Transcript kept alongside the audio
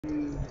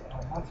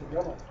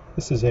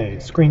This is a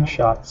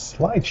screenshot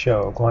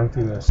slideshow going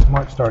through the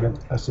SmartStart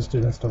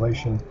assisted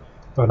installation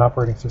of an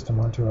operating system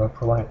onto a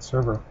ProLiant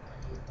server.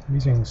 I'm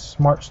using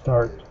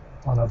SmartStart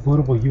on a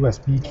bootable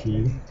USB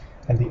key,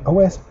 and the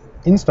OS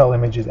install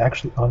image is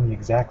actually on the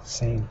exact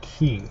same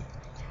key.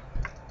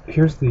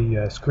 Here's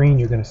the screen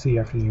you're going to see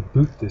after you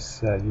boot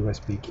this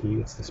USB key.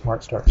 It's the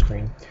SmartStart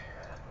screen.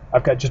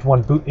 I've got just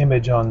one boot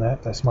image on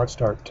that, the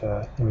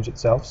SmartStart image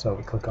itself, so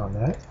we click on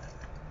that.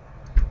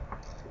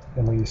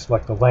 Then we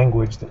select the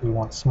language that we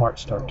want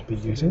SmartStart to be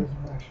using.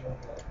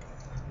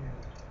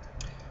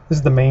 This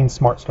is the main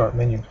SmartStart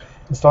menu.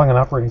 Installing an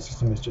operating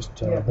system is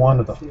just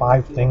one of the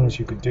 5 things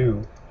you could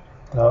do.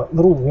 The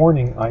little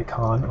warning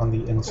icon on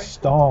the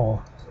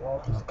install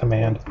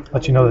command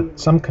lets you know that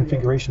some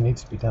configuration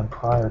needs to be done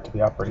prior to the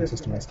operating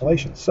system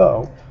installation.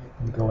 So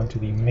we go into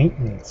the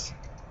maintenance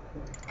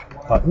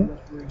button,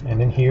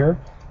 and in here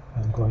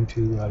I'm going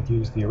to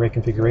use the array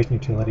configuration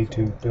utility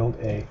to build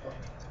a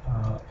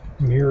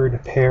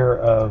mirrored pair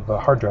of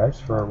hard drives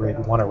for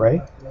one array.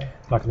 I'm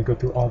not going to go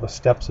through all the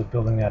steps of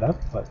building that up,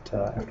 but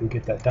after we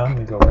get that done,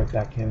 we go right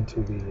back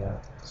into the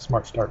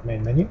SmartStart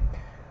main menu,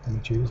 and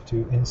we choose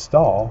to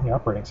install the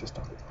operating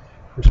system.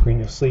 First screen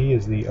you'll see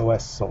is the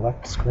OS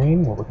Select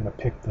screen, where we're going to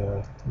pick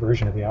the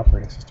version of the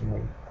operating system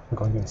we're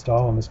going to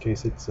install. In this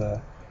case, it's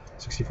a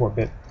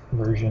 64-bit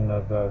version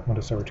of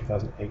Windows Server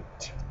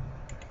 2008.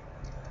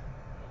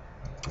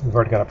 We've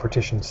already got a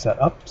partition set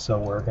up, so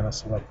we're going to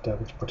select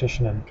which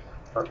partition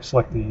or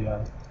select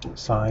the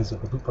size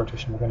of the boot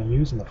partition we're going to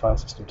use and the file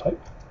system type.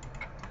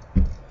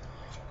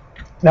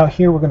 Now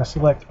here we're going to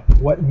select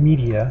what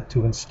media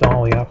to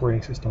install the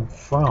operating system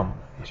from.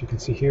 As you can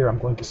see here, I'm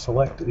going to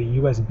select the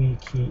USB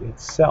key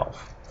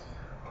itself.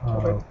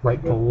 Right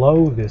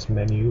below this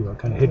menu, or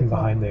kind of hidden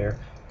behind there,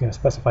 you're going to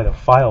specify the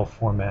file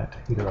format,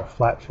 either a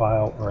flat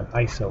file or an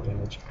ISO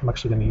image. I'm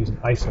actually going to use an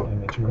ISO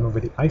image. And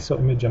remember, the ISO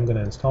image I'm going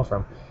to install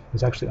from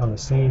is actually on the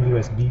same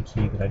USB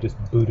key that I just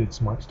booted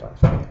SmartStart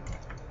from.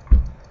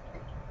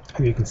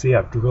 Here you can see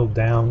I've drilled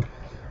down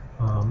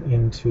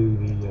into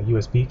the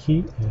USB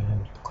key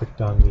and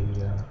clicked on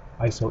the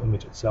ISO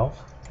image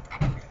itself.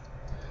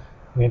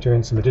 We enter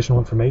in some additional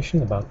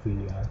information about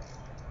the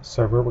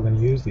server we're going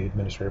to use, the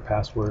administrator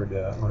password,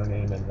 owner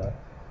name, and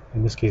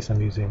in this case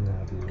I'm using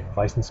the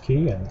license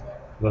key. And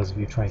for those of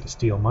you trying to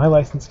steal my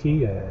license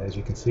key, as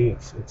you can see,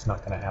 it's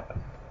not going to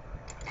happen.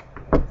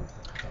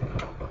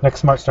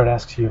 Next, SmartStart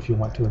asks you if you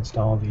want to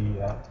install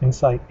the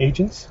Insight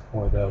agents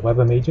or the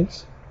WebM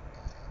agents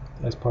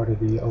as part of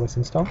the OS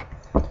install.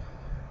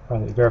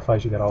 Finally, it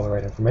verifies you got all the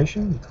right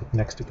information. You click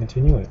Next to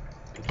continue, and it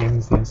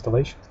begins the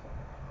installation.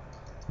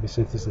 This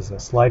is a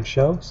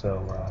slideshow,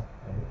 so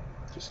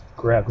I just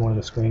grabbed one of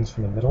the screens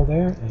from the middle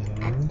there,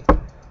 and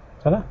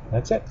ta-da,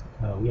 that's it.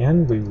 We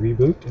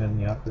reboot, and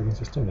the operating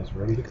system is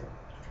ready to go.